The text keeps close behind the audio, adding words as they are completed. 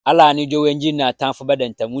ala ni jo wenji na tanfo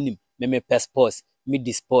bedenta munim me sports me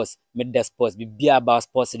di sports me the sports be about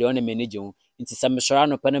sports de on manage ho nti se me shora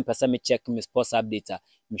no pen pesa me check me sports update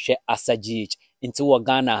me hwe asagh nti wo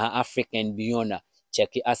Ghana ha Africa and beyond check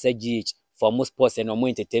asagh for most sports and more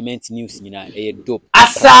entertainment news nyina e dope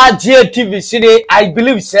Asante TV city I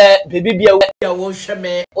believe say baby bia wo hwe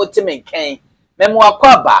me otimen kan memo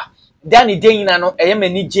akwaba dani denina no eye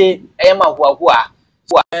manije eye mahoahoa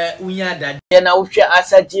unya dade na wo hwe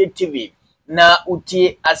Asante TV na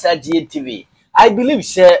utie Asante TV I believe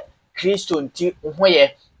say Christo nti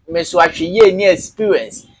hoye meso ahwe ni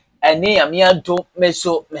experience ene amianto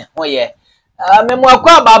meso me hoye memo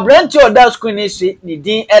akwaba branch oda screen si ni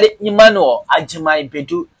din Emmanuel Agyaman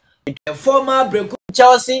Badu, former Breku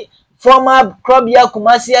Chelsea, former Krobia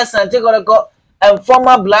Kumasi Asante Kotoko, and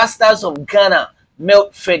former Blasters of Ghana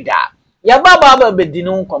midfielder. Yababa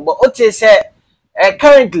bedinu kombo. Ote se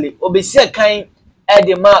currently obesi kan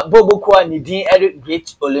edema Bobokwa nidin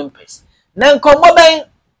Great Olympics. Na nkombo ben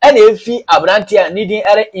ena efi abrantia nidin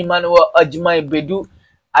Emmanuel Agyaman Badu.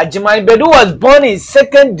 Agyaman Badu was born in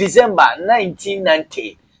 2nd December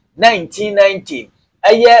 1990. 1990.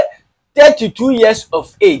 32 years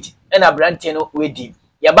of age and abrantia no wedi.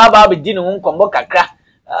 Yababa bedinu nkombo kakra.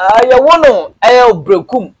 Ya wono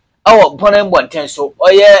Brekum awo bonen bonten so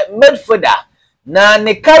oye midfielder na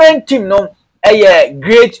ne current team no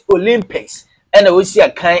Great Olympics and we see a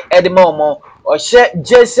kind edema omo o she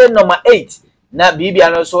jersey number 8 na bibia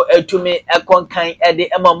no so etumi ekon kan ede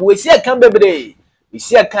emam we see a kan bebre we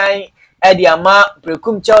see a kind ede ama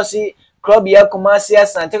Brekum Chelsea Krobia Kumasi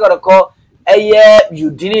Asante Kotoko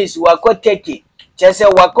Udinis wako Turkey chese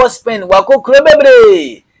wako Spain wako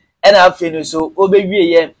Krobebre and afenu so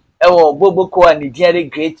obewie ye ewo Bobokwa ni diare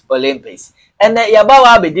Great Olympics and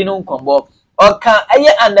yabawa bedinu nkombo oka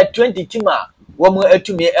under 20 team a wo mu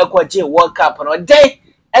atumi ekwaje World Cup no dey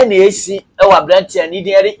ena esi ewo abrantia ni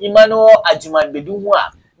diare Emmanuel Agyaman Badu hu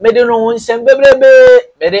a medinu hu nsem bebrebe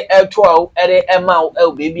mede eto ere ema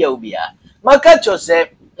e baby obia maka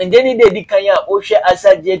chose ndeni de dikanya ohwe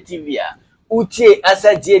Asante TV a utie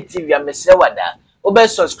Asante TV a mesre wada obe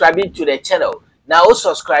subscribing to the channel na o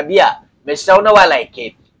subscribe ya mesre na wa like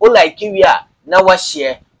it o like wi a na wa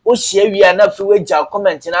share o share wi a na fi we ja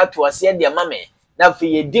comment na to ase de mame na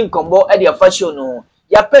fi ye din kombo e de fashion no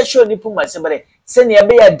ya passion ni puma sebere se ne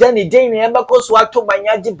be ya dani den ne be ko so ato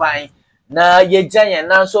banyaji ban na ye jan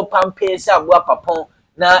na so pampe se abua papon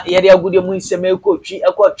na ye de agude mu nseme ekotwi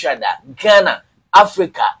ekotwada Ghana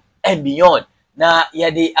Africa and beyond na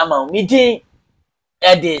ye de ama meeting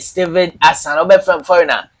Ede Steven Asan obe from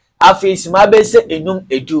foreigner afis ma be se enum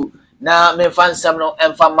edu na me fansam no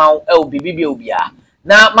emfa maw e obibi obia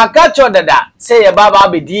na makacho dada say ye baba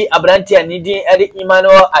abedi abranti anidin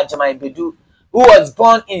Emmanuel Agyaman Badu, who was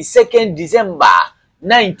born in 2nd December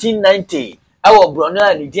 1990 awo brono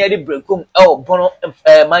anidin Brekum awo bono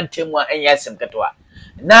mantemu enyasem ketwa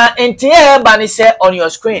na entie ba ni say on your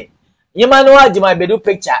screen Emmanuel Agyaman Badu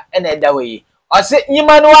picture and that way I say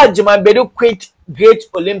Emmanuel Agyaman Badu quit Great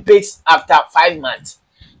Olympics after 5 months.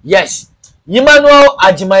 Yes, Emmanuel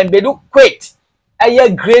Agyaman Badu quit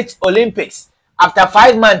Great Olympics after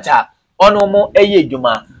 5 months. Onomo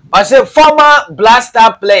Juma. I say former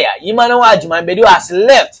Blaster player Emmanuel Agyaman Badu has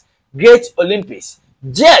left Great Olympics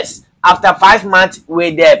just after 5 months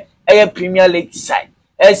with the Premier League side.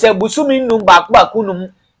 I say busumi num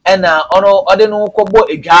bakunum and ono odeno kobo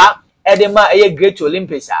eja edema Great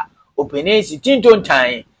Olympics opening sitinton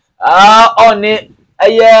time on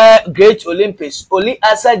Great Olympics only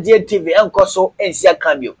Asante TV enkoso ensia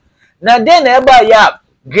cambio na den na eba ya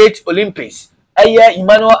Great Olympics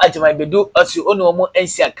Emmanuel Agyaman Badu osi onomo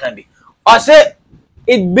ensia cambio I say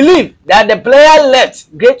it believed that the player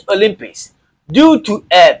left Great Olympics due to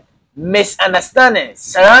a misunderstanding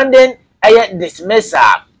surrounding dismissal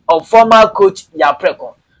of former coach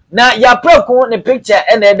Yaprekon. Na Yaprekon the picture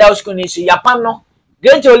and the down screen is Yapam no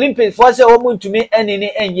Great Olympics for say omo ntumi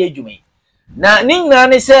enini enye dwumi na ninna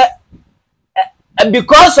ne say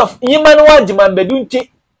because of Emmanuel Agyaman Badu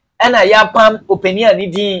nti na Yapam openia ni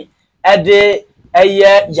din ede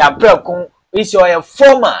Yaprekon is your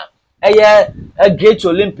former Great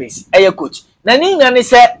Olympics coach na ninna ne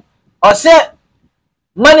say o say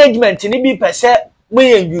management ni bi pese mo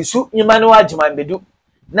yusu Emmanuel Agyaman Badu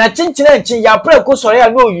na chinchina nchin Yaprekon so ya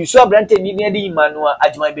no yusu abrante ni din ede Emmanuel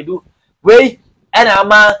Agyaman Badu we ena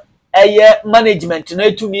ama management no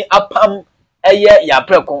etumi apam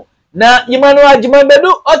Yaprekon na Emmanuel Agyaman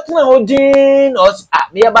Badu otena odin os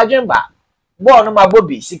me badwenba ball no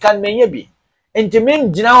mabobi sikan menye bi ntimi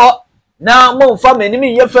ngina ho na mo mfa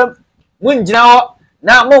manimi yefam mo ngina ho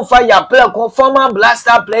na mo fa ya player ko former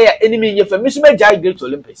Blaster player enemy ye fa mi so Great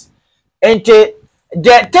Olympics. And the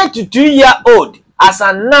 32-year-old has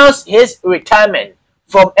announced his retirement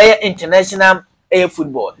from international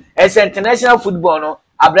football. As international football no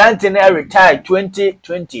Abrante na retired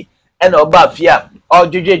 2020 and obafia or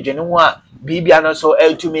jeje jenwa bibia no so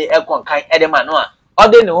eltumi ekonkan edema no a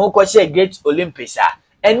ode ne ho kwose Great Olympics a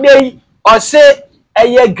ene o se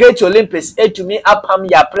Great Olympics etumi apam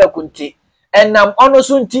ya prekunti enam ono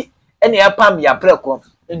so nti ene apam ya preko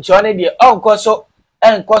nti one de onkoso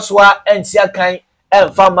enkoswa ensiakan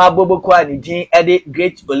enfama boboko ani din ede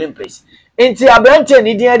Great Olympics nti Abrante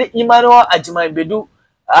ni din ede Emmanuel Agyaman Badu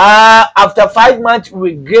after 5 months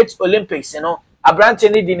with Great Olympics, you know, Abrante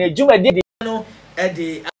ni di nejuma di no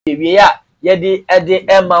ede ya yede ede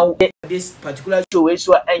ema this particular show we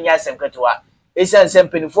so enya semketwa esan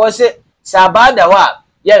sempeni se sabada wa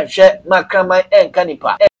ye hwe makraman enka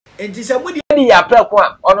nipa enti se mudi ya preko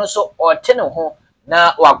a ono so ote ne ho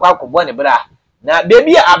na wakwa akobọ ne bra na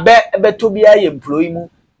bebi abe beto bia ye employee mu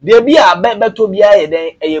bebi abe beto bia ye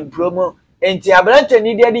den employee mu enti Abrante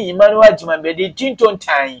ni de Emmanuel Agyaman Badu tinton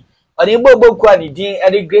tan oni bobo kwa ni din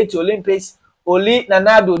ede Great Olympics oli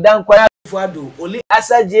nanado dankwa fuado oli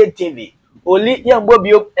Asante TV oli yambo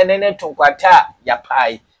bio enene tonkwata ya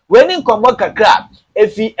pai weni nkombo kakra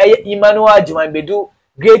efi Emmanuel Agyaman Badu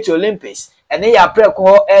Great Olympics ene ya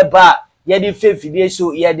preko eba yedi fefidie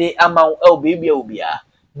so yedi amaw baby obia.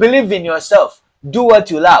 Believe in yourself, do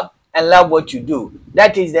what you love and love what you do.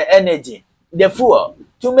 That is the energy, the fuel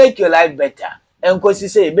to make your life better. Enkosi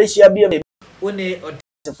say be shia bi one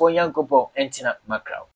otisefo yankopo entina makraw.